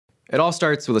It all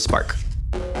starts with a spark.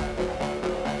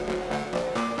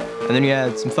 And then you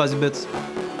add some fuzzy bits,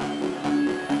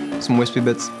 some wispy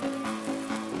bits,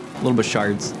 a little bit of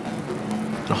shards,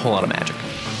 and a whole lot of magic.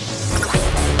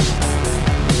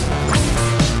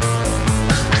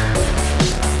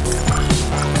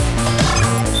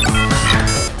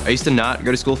 I used to not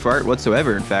go to school for art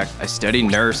whatsoever. In fact, I studied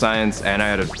neuroscience and I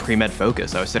had a pre-med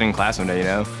focus. I was sitting in class one day, you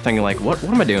know, thinking like, what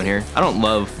am I doing here? I don't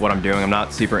love what I'm doing. I'm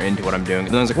not super into what I'm doing. And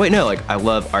then I was like, wait, no, like I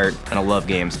love art and I love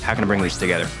games. How can I bring these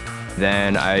together?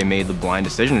 Then I made the blind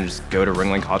decision to just go to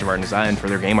Ringling College of Art and Design for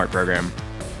their game art program.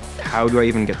 How do I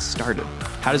even get started?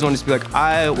 How does one just be like,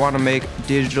 I want to make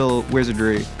digital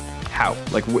wizardry? How?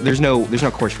 Like, there's no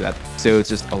course for that. So it's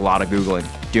just a lot of Googling,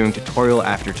 doing tutorial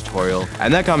after tutorial.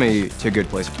 And that got me to a good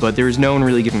place, but there was no one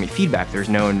really giving me feedback. There was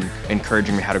no one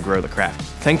encouraging me how to grow the craft.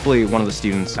 Thankfully, one of the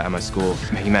students at my school,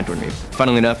 he mentored me.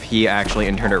 Funnily enough, he actually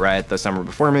interned at Riot the summer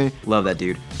before me. Love that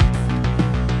dude.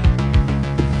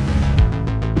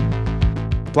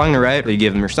 Applying to Riot, you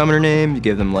give them your summoner name, you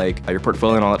give them like your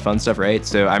portfolio and all that fun stuff, right?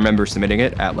 So I remember submitting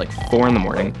it at like 4 in the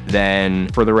morning. Then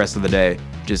for the rest of the day,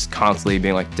 just constantly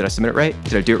being like, did I submit it right?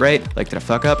 Did I do it right? Like, did I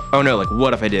fuck up? Oh no, like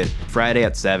what if I did? Friday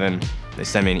at 7, they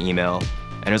sent me an email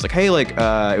and it was like, hey, like,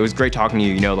 it was great talking to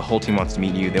you. You know, the whole team wants to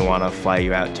meet you. They want to fly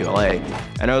you out to LA.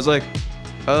 And I was like,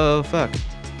 oh, fuck.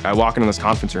 I walk into this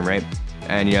conference room, right?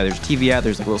 And you know, there's TV out,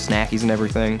 there's like little snackies and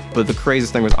everything. But the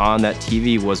craziest thing was on that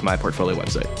TV was my portfolio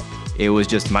website. It was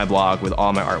just my blog with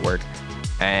all my artwork.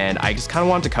 And I just kind of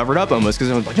wanted to cover it up almost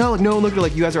because I was like, no, like, no, look at it,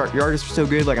 like you guys are, your artists are so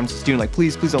good. Like I'm just doing like,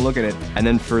 please don't look at it. And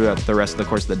then for the rest of the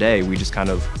course of the day, we just kind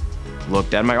of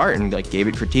looked at my art and like gave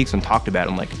it critiques and talked about it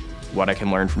and like what I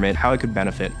can learn from it, how I could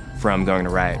benefit from going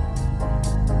to Riot.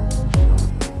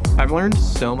 I've learned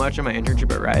so much in my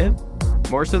internship at Riot,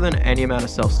 more so than any amount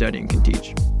of self-studying can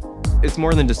teach. It's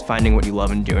more than just finding what you love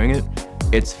and doing it.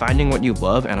 It's finding what you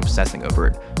love and obsessing over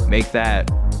it. Make that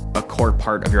a core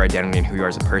part of your identity and who you are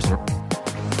as a person.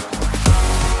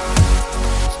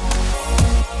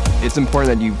 It's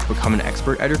important that you become an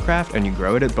expert at your craft and you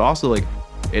grow at it, but also like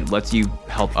it lets you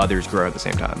help others grow at the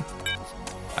same time.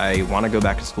 I want to go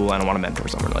back to school and I want to mentor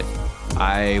someone. Like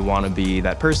I want to be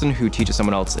that person who teaches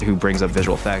someone else who brings up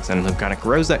visual effects and who kind of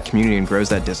grows that community and grows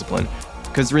that discipline.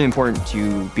 Because it's really important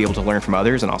to be able to learn from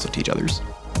others and also teach others.